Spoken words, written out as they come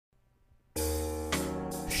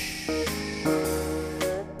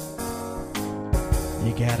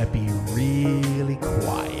gotta be really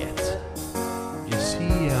quiet. You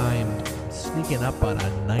see, I'm sneaking up on a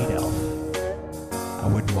night elf. I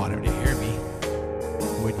wouldn't want him to hear me.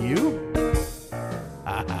 Would you?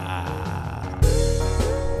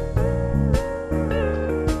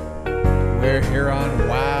 We're here on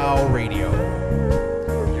WoW Radio.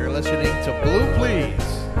 You're listening to Blue Plz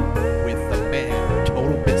with the band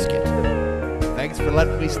Totalbiscuit. Thanks for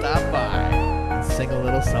letting me stop by and sing a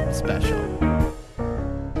little something special.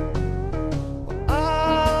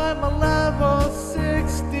 I'm a level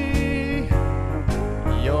 60.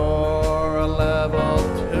 You're a level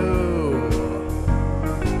 2.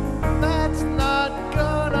 That's not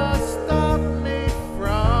gonna stop me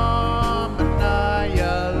from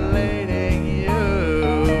annihilating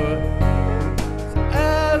you. So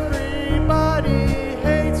everybody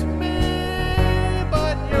hates me,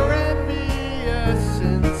 but you're envious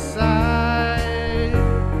inside.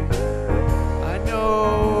 I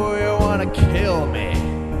know you wanna kill me,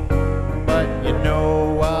 but you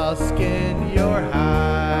know I'll skin your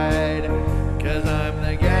hide, 'cause I'm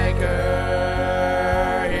the Ganker,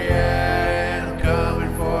 yeah, and I'm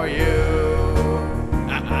coming for you.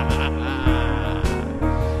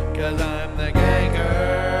 'Cause I'm the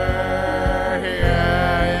Ganker,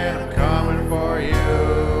 yeah, and I'm coming for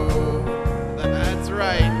you. That's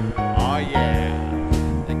right, oh yeah,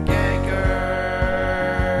 the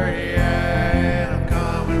Ganker, yeah, and I'm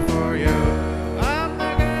coming for you. I'm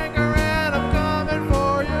the Ganker and I'm coming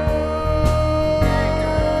for you.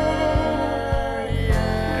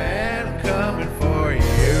 And I'm coming for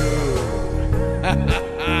you.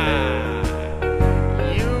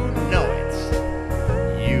 You know it.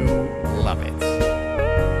 You love it.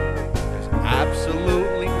 There's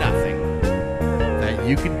absolutely nothing that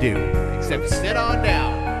you can do except sit on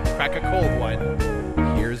down, crack a cold one.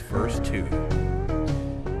 Here's verse 2.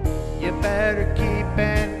 You better keep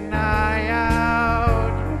an eye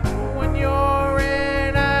out when you're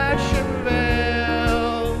in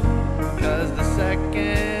Ashenvale, 'cause the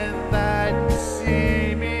second that you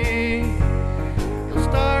see me, you'll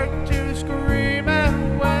start to scream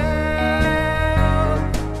and wail.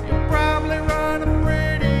 You'll probably run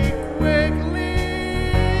pretty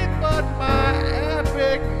quickly, but my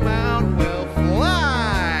epic mount will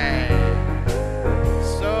fly.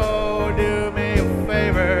 So do me a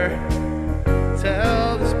favor,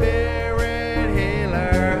 tell the spirit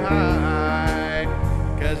healer hi,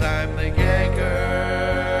 'cause I'm the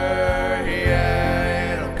Ganker, yeah,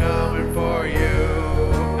 and I'm coming for you.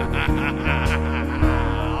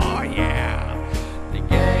 Oh yeah, the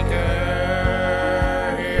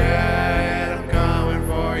Ganker, yeah, and I'm coming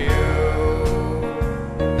for you.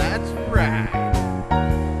 That's right.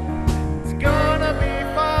 It's gonna be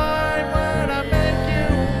fine when I make you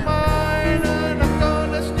mine, and I'm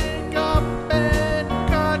gonna sneak up and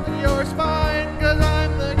cut your spine, 'cause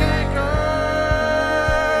I'm the Ganker,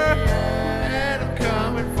 and I'm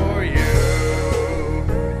coming for you.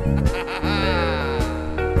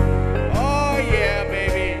 Oh yeah,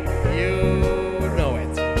 baby, you know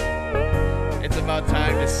it. It's about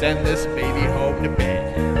time to send this baby home to bed.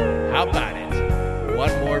 How about it?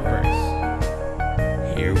 One more verse.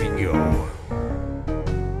 Here we go.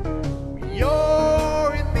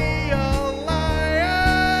 You're in the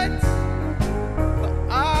Alliance, but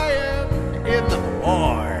I am in the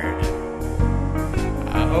Horde.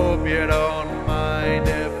 I hope you don't mind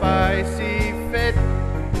if I see fit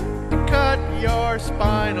to cut your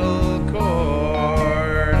spinal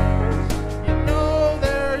cord. You know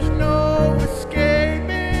there's no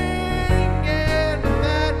escaping, and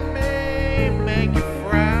that may make you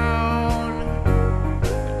frown.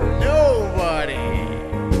 Nobody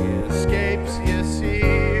escapes, you see,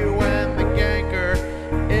 when the Ganker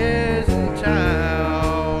is in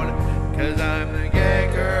town, 'cause I'm the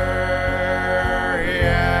Ganker,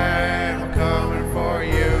 yeah, and I'm coming for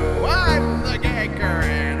you. I'm the Ganker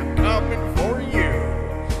and I'm coming for you.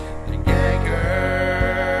 The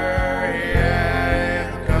Ganker, yeah, and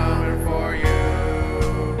I'm coming for you.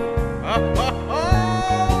 Oh, oh,